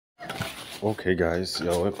Okay guys,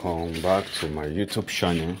 you're welcome back to my YouTube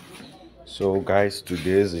channel. So guys,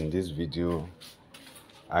 today's in this video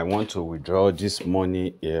I want to withdraw this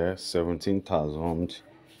money here,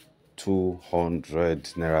 17,200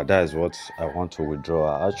 naira. That is what I want to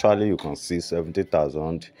withdraw. Actually, you can see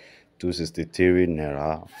 70,263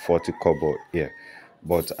 naira 40 kobo here,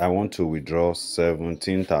 but I want to withdraw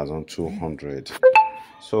 17,200.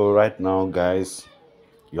 So right now guys,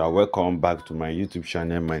 you are welcome back to my YouTube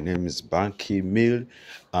channel. My name is Banky Mill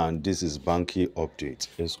and this is Banky Update.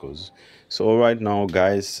 Excuse. So right now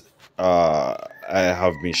guys, I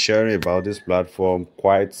have been sharing about this platform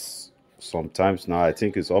quite sometimes now. I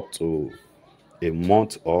think it's up to a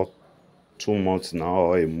month or 2 months now,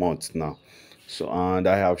 or a month now. So, and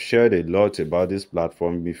I have shared a lot about this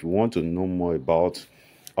platform. If you want to know more about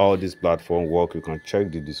how this platform work, you can check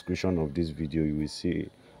the description of this video. You will see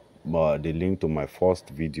the link to my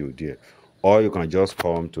first video there, or you can just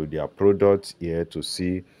come to their products here to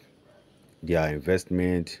see their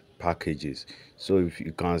investment packages. So if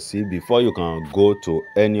you can see, before you can go to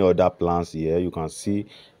any other plans here, you can see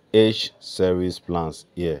H series plans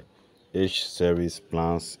here, H series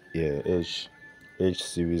plans here, H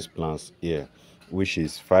series plans here, which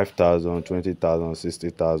is 5,000, 20,000,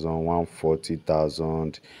 60,000,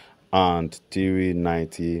 140,000, and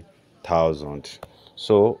 390,000.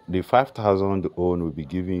 So the 5,000 own will be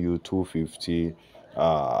giving you 250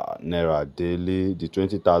 naira daily. The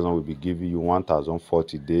 20,000 will be giving you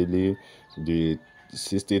 1,040 daily. The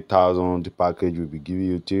 60,000 package will be giving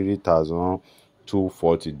you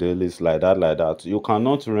 3,240 daily. Like that. You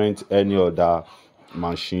cannot rent any other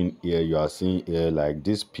machine here. You are seeing here, like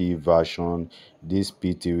this P version, this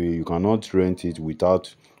P3. You cannot rent it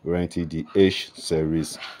without renting the H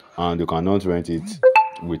series, and you cannot rent it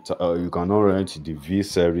with you cannot rent the V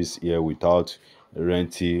series here without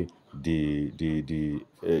renting the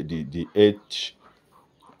H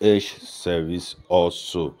series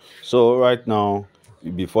also. So right now,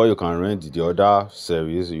 before you can rent the other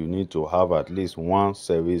series, you need to have at least one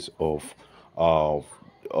series of of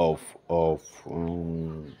of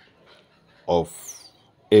um, of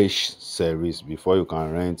H series before you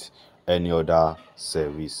can rent any other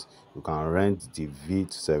series. You can rent the V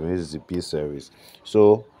series, the P series.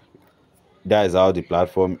 So that is how the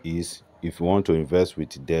platform is. If you want to invest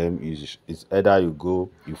with them, it's either you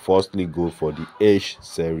firstly go for the H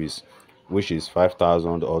series, which is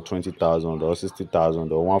 5,000 or 20,000 or 60,000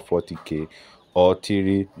 or 140k or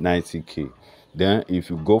 390k. Then if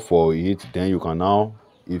you go for it, then you can now,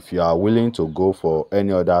 if you are willing to go for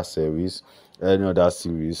any other series, then you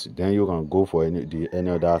can go for any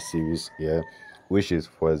other series here, which is,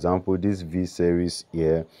 for example, this V series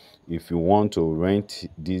here. If you want to rent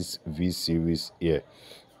this V series here,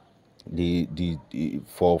 the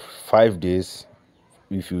for 5 days,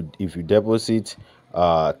 if you deposit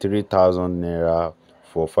 3,000 naira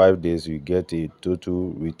for 5 days, you get a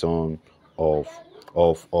total return of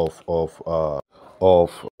of of of uh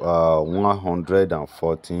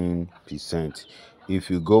 114%. If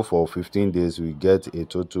you go for 15 days, we get a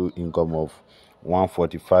total income of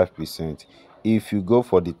 145%. If you go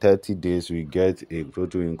for the 30 days, we get a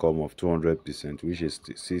total income of 200%, which is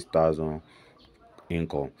 6,000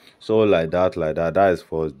 income. So that is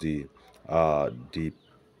for the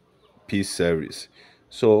P series.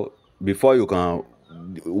 So before you can,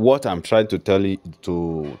 what I'm trying to tell you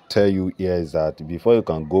here is that before you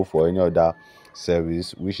can go for any other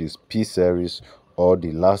series, which is P series, or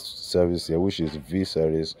the last series here, which is V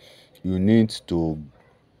series, you need to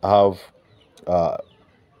have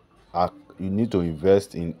you need to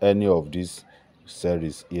invest in any of these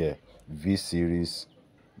series here, V series,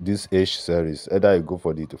 this H series. Either you go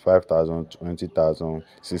for the 5,000, 20,000,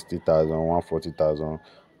 60,000, 140,000,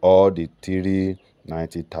 or the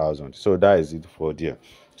 390,000. So that is it for there.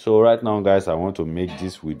 So right now guys, I want to make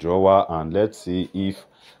this withdrawal, and let's see if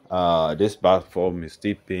this platform is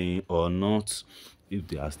still paying or not, if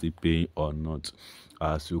they are still paying or not.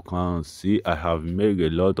 As you can see, I have made a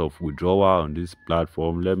lot of withdrawal on this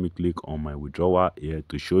platform. Let me click on my withdrawal here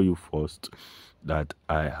to show you first that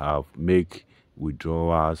I have made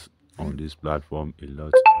withdrawals on this platform a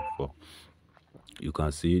lot before. You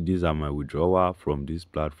can see these are my withdrawal from this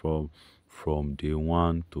platform from day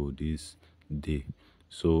one to this day.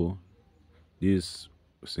 So this,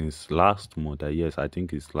 since last month, yes, I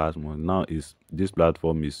think it's last month now, is this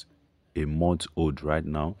platform is a month old right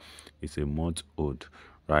now. It's a month old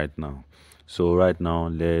right now. So right now,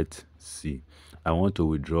 let's see, I want to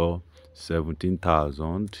withdraw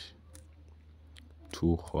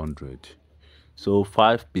 17,200. So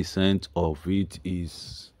 5% of it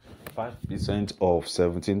is 5% of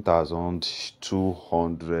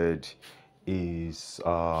 17,200 is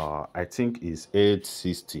I think is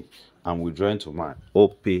 860. I'm withdrawing to my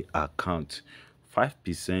OPay account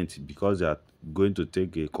 5% because they are going to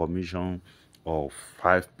take a commission of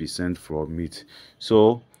 5% from it.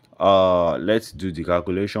 So let's do the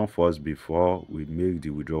calculation first before we make the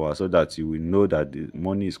withdrawal, so that you will know that the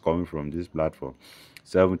money is coming from this platform.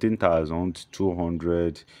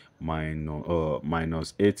 17,200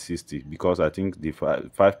 minus 860, because I think the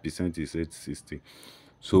 5% is 860.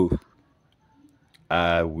 So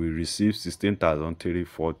I will receive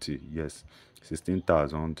 16,340. Yes,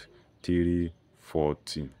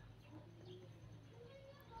 16,340.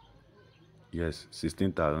 Yes,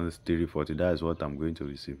 16,340. That is what I'm going to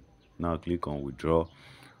receive. Now click on withdraw.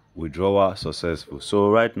 Withdrawal successful. So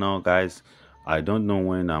right now, guys, I don't know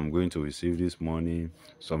when I'm going to receive this money.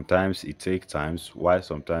 Sometimes it takes times, while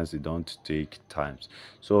sometimes it don't take times.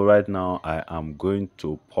 So right now I am going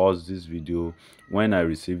to pause this video. When I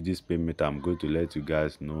receive this payment, I'm going to let you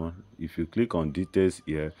guys know. If you click on details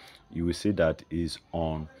here, you will see that is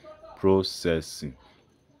on processing.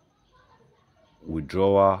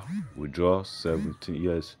 Withdraw 17.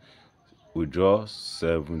 Yes, withdraw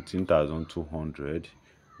 17,200.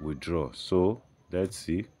 Withdraw. So let's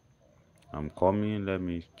see. I'm coming. Let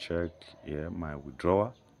me check here my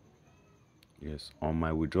withdrawal. Yes, on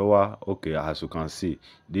my withdrawal. Okay, as you can see,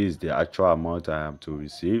 this is the actual amount I am to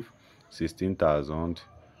receive,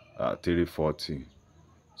 16,340.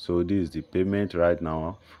 So this is the payment right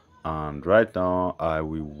now, and right now I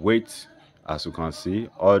will wait. As you can see,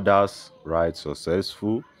 others write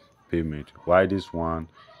successful payment, while this one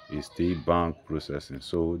is still bank processing.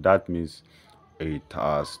 So that means they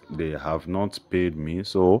have not paid me.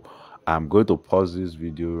 So I'm going to pause this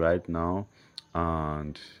video right now,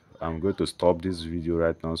 and I'm going to stop this video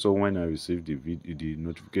right now. So when I receive the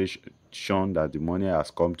notification that the money has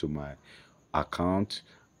come to my account,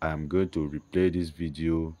 I'm going to replay this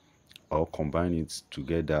video or combine it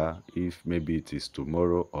together, if maybe it is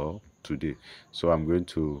tomorrow or today. So I'm going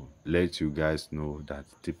to let you guys know that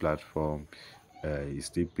the platform is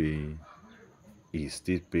still paying.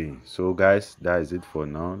 So guys, that is it for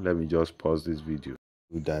now. Let me just pause this video.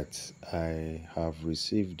 That I have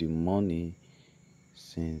received the money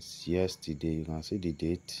since yesterday. You can see the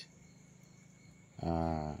date.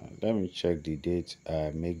 Let me check the date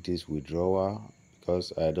I make this withdrawal,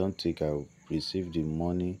 because I don't think I received the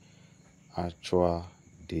money actual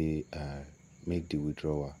day I make the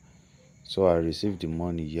withdrawal. So I received the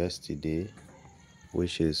money yesterday,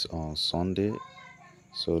 which is on Sunday.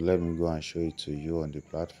 So let me go and show it to you on the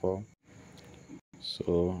platform.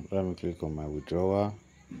 So let me click on my withdrawal.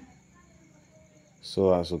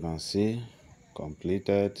 So as you can see,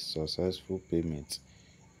 completed successful payment.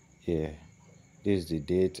 Here, this is the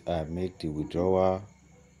date I make the withdrawal.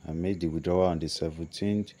 I made the withdrawal on the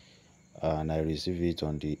 17th, and I received it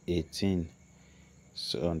on the 18th.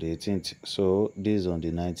 So on the 18th. So this on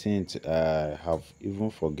the 19th. I have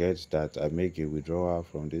even forget that I make a withdrawal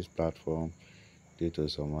from this platform due to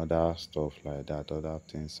some other stuff like that, other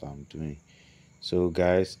things I'm doing. So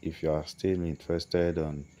guys, if you are still interested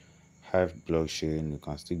on HiveBlockchainng, you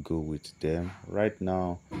can still go with them. Right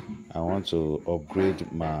now I want to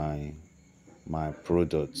upgrade my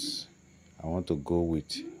products. I want to go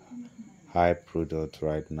with high product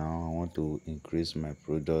right now. I want to increase my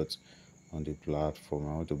products on the platform.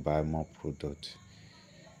 I want to buy more product.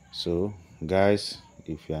 So guys,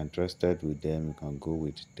 if you're interested with them, you can go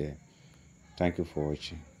with them. Thank you for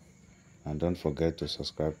watching, and don't forget to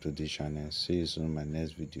subscribe to this channel. See you soon in my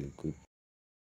next video. Good.